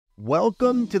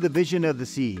Welcome to the Vision of the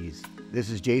Seas. This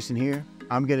is Jason here.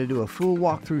 I'm going to do a full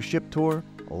walkthrough ship tour.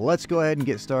 Let's go ahead and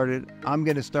get started. I'm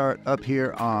going to start up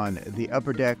here on the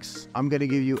upper decks. I'm going to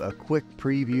give you a quick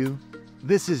preview.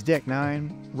 This is deck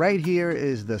 9. Right here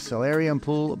is the solarium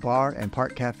pool, bar, and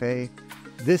park cafe.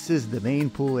 This is the main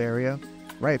pool area.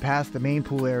 Right past the main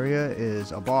pool area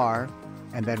is a bar,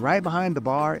 and then right behind the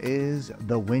bar is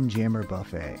the Windjammer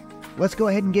buffet. Let's go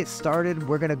ahead and get started.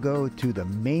 We're going to go to the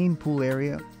main pool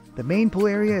area. The main pool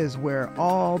area is where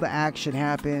all the action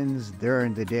happens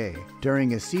during the day.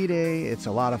 During a sea day, it's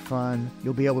a lot of fun.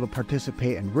 You'll be able to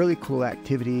participate in really cool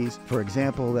activities. For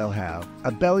example, they'll have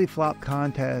a belly flop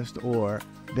contest, or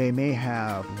they may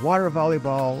have water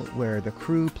volleyball where the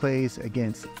crew plays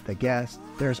against the guests.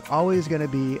 There's always going to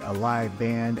be a live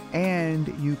band,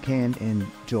 and you can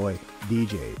enjoy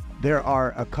DJ. There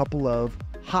are a couple of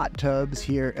hot tubs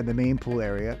here in the main pool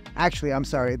area. Actually, I'm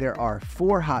sorry, there are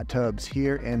 4 hot tubs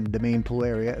here in the main pool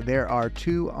area. There are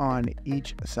 2 on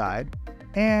each side.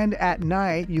 And at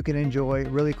night, you can enjoy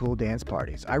really cool dance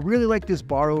parties. I really like this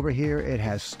bar over here. It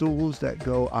has stools that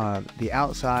go on the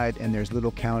outside, and there's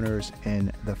little counters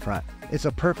in the front. It's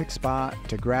a perfect spot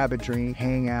to grab a drink,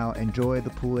 hang out, enjoy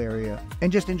the pool area,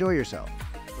 and just enjoy yourself.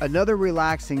 Another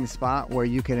relaxing spot where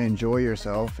you can enjoy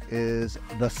yourself is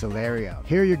the solarium.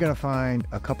 Here you're going to find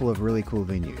a couple of really cool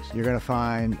venues. You're going to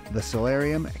find the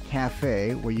Solarium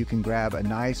Cafe, where you can grab a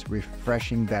nice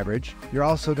refreshing beverage. You're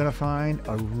also going to find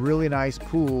a really nice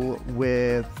pool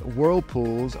with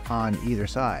whirlpools on either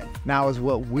side. Now, is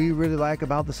what we really like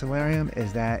about the solarium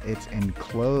is that it's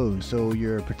enclosed, so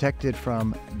you're protected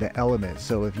from the elements.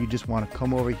 So if you just want to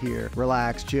come over here,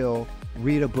 relax, chill,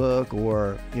 read a book,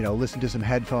 or listen to some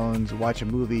headphones, watch a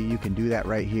movie, you can do that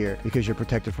right here because you're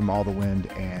protected from all the wind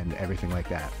and everything like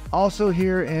that. Also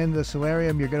here in the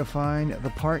solarium, you're going to find the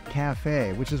Park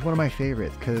Cafe, which is one of my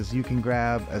favorites because you can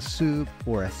grab a soup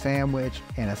or a sandwich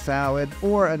and a salad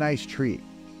or a nice treat.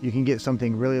 You can get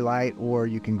something really light, or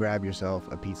you can grab yourself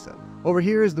a pizza. Over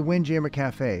here is the Windjammer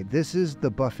Cafe. This is the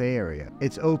buffet area.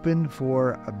 It's open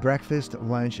for a breakfast,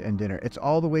 lunch, and dinner. It's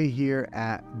all the way here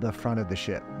at the front of the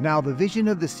ship. Now, the Vision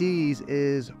of the Seas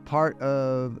is part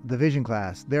of the Vision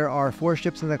class. There are 4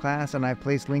 ships in the class, and I've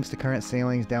placed links to current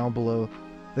sailings down below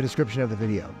the description of the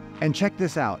video. And check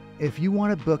this out. If you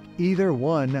want to book either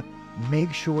one,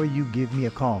 make sure you give me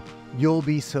a call. You'll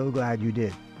be so glad you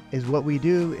did. Is what we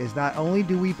do is not only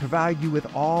do we provide you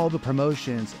with all the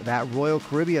promotions that Royal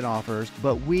Caribbean offers,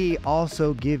 but we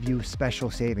also give you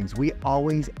special savings. We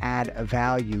always add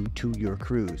value to your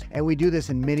cruise, and we do this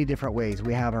in many different ways.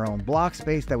 We have our own block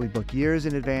space that we book years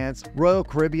in advance. Royal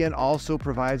Caribbean also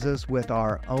provides us with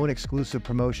our own exclusive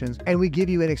promotions, and we give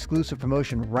you an exclusive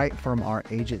promotion right from our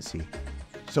agency.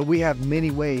 So we have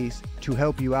many ways to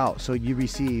help you out so you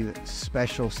receive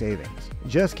special savings.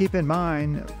 Just keep in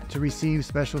mind, to receive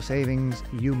special savings,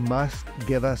 you must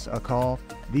give us a call.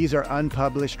 These are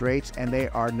unpublished rates, and they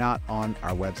are not on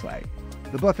our website.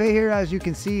 The buffet here, as you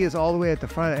can see, is all the way at the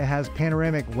front. It has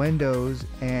panoramic windows,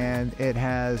 and it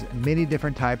has many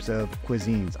different types of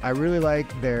cuisines. I really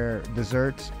like their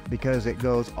desserts because it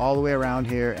goes all the way around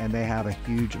here, and they have a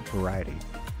huge variety.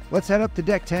 Let's head up to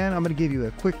deck 10. I'm going to give you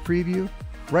a quick preview.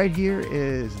 Right here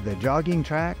is the jogging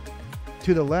track.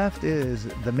 To the left is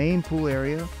the main pool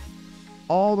area.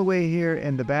 All the way here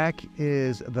in the back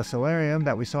is the solarium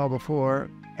that we saw before.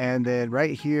 And then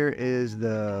right here is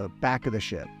the back of the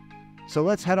ship. So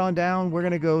let's head on down. We're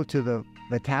going to go to the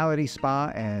Vitality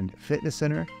Spa and Fitness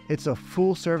Center. It's a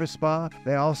full service spa.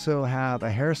 They also have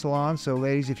a hair salon. So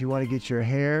ladies, if you want to get your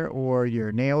hair or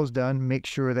your nails done, make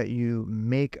sure that you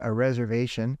make a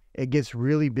reservation. It gets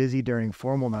really busy during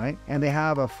formal night. And they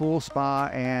have a full spa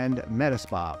and meta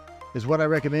spa. Is what I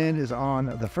recommend is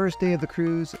on the first day of the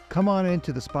cruise, come on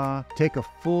into the spa, take a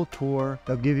full tour.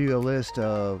 They'll give you a list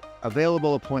of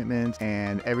available appointments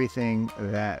and everything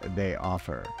that they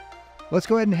offer. Let's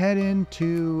go ahead and head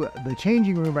into the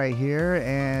changing room right here.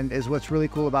 And what's really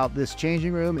cool about this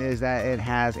changing room is that it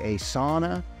has a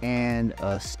sauna and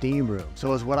a steam room.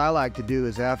 So what I like to do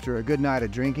is, after a good night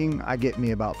of drinking, I get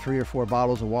me about 3 or 4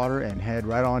 bottles of water and head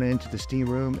right on into the steam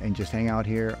room and just hang out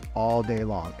here all day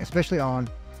long, especially on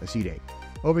a sea day.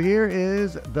 Over here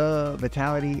is the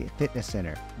Vitality Fitness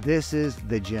Center. This is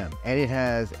the gym, and it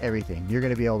has everything you're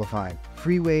going to be able to find.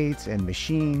 Free weights and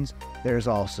machines. There's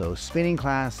also spinning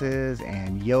classes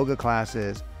and yoga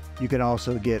classes. You can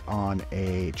also get on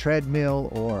a treadmill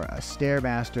or a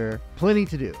Stairmaster. Plenty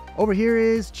to do. Over here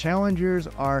is Challenger's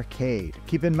Arcade.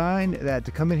 Keep in mind that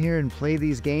to come in here and play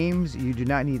these games, you do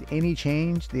not need any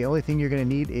change. The only thing you're going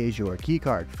to need is your key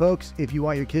card. Folks, if you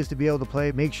want your kids to be able to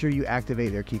play, make sure you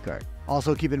activate their key card.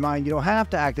 Also keep in mind, you don't have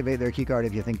to activate their keycard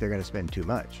if you think they're going to spend too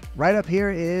much. Right up here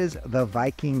is the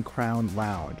Viking Crown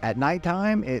Lounge. At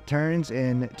nighttime, it turns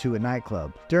into a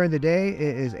nightclub. During the day,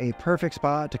 it is a perfect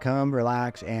spot to come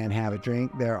relax and have a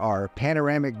drink. There are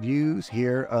panoramic views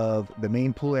here of the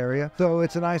main pool area, so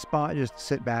it's a nice spot just to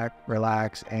sit back,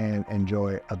 relax, and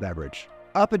enjoy a beverage.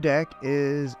 Up a deck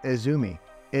is Izumi.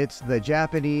 It's the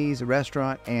Japanese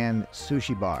restaurant and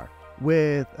sushi bar.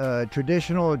 With a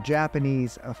traditional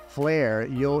Japanese flair,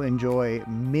 you'll enjoy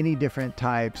many different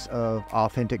types of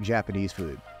authentic Japanese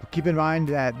food. Keep in mind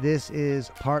that this is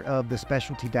part of the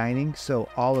specialty dining, so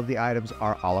all of the items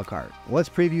are a la carte. Let's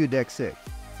preview deck 6.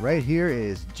 Right here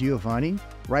is Giovanni.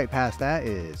 Right past that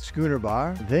is Schooner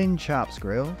Bar, then Chops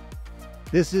Grill.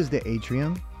 This is the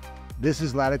atrium. This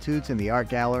is Latitudes in the art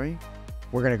gallery.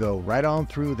 We're gonna go right on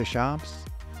through the shops,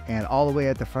 and all the way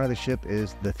at the front of the ship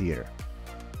is the theater.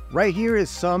 Right here is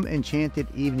Some Enchanted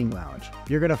Evening Lounge.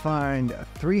 You're gonna find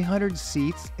 300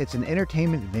 seats. It's an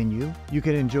entertainment venue. You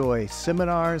can enjoy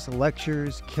seminars,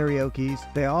 lectures, karaoke.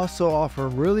 They also offer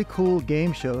really cool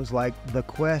game shows like The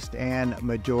Quest and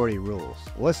Majority Rules.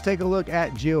 Let's take a look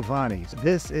at Giovanni's.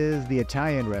 This is the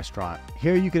Italian restaurant.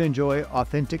 Here you can enjoy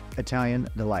authentic Italian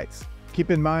delights. Keep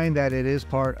in mind that it is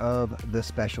part of the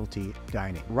specialty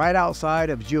dining. Right outside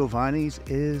of Giovanni's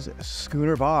is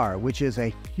Schooner Bar, which is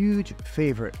a huge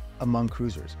favorite among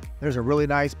cruisers. There's a really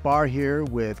nice bar here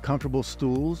with comfortable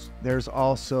stools. There's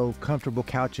also comfortable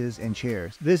couches and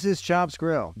chairs. This is Chops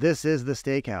Grill. This is the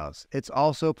steakhouse. It's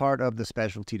also part of the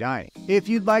specialty dining. If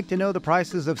you'd like to know the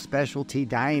prices of specialty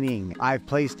dining, I've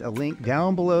placed a link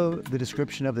down below the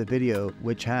description of the video,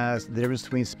 which has the difference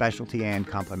between specialty and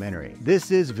complimentary. This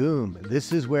is Voom.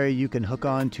 This is where you can hook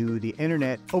on to the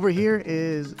internet. Over here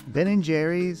is Ben &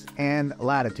 Jerry's and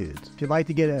Latitudes. If you'd like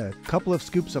to get a couple of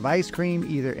scoops of ice cream,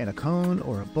 either in a cone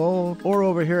or a bowl, or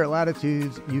over here at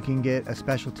Latitudes, you can get a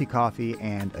specialty coffee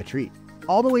and a treat.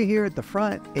 All the way here at the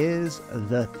front is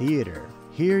the theater.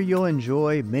 Here you'll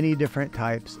enjoy many different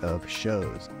types of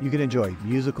shows. You can enjoy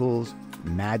musicals,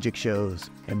 magic shows,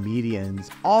 comedians.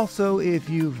 Also, if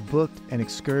you've booked an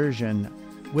excursion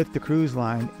with the cruise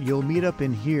line, you'll meet up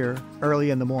in here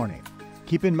early in the morning.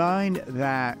 Keep in mind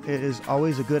that it is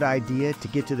always a good idea to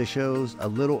get to the shows a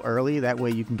little early. That way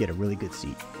you can get a really good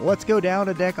seat. Let's go down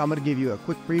a deck. I'm going to give you a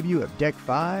quick preview of deck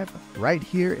 5. Right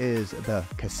here is the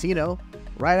casino.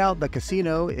 Right out the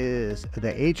casino is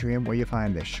the atrium, where you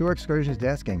find the shore excursions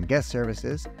desk and guest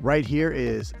services. Right here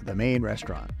is the main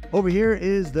restaurant. Over here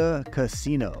is the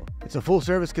casino. It's a full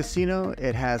service casino.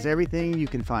 It has everything. You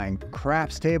can find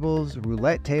craps tables,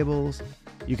 roulette tables.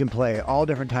 You can play all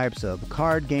different types of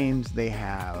card games. They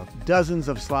have dozens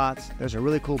of slots. There's a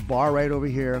really cool bar right over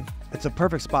here. It's a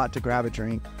perfect spot to grab a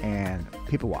drink and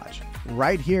people watch.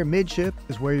 Right here midship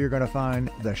is where you're going to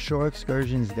find the shore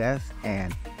excursions desk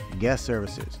and guest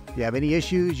services. If you have any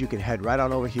issues, you can head right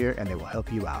on over here and they will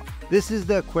help you out. This is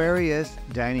the Aquarius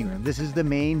dining room. This is the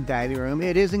main dining room.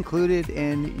 It is included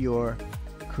in your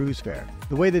cruise fare.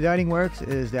 The way the dining works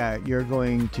is that you're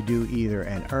going to do either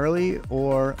an early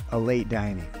or a late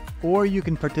dining, or you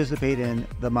can participate in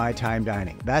the My Time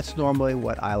dining. That's normally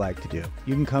what I like to do.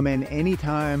 You can come in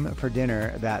anytime for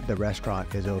dinner that the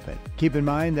restaurant is open. Keep in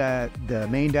mind that the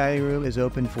main dining room is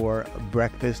open for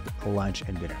breakfast, lunch,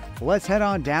 and dinner. Let's head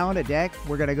on down a deck.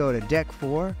 We're gonna go to deck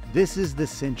 4. This is the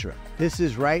Sintra. This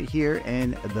is right here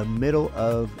in the middle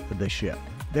of the ship.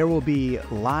 There will be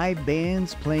live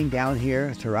bands playing down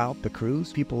here throughout the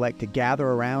cruise. People like to gather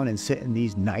around and sit in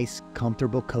these nice,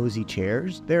 comfortable, cozy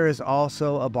chairs. There is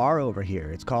also a bar over here.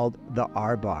 It's called the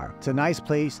R Bar. It's a nice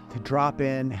place to drop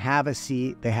in, have a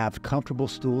seat. They have comfortable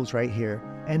stools right here,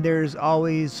 and there's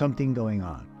always something going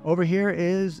on. Over here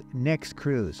is Next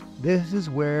Cruise. This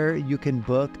is where you can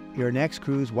book your next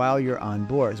cruise while you're on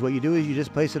board. So what you do is you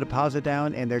just place a deposit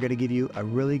down and they're going to give you a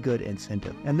really good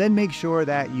incentive. And then make sure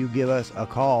that you give us a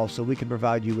call so we can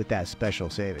provide you with that special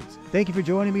savings. Thank you for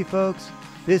joining me, folks.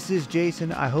 This is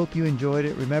Jason. I hope you enjoyed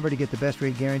it. Remember, to get the best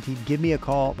rate guaranteed, give me a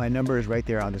call. My number is right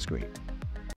there on the screen.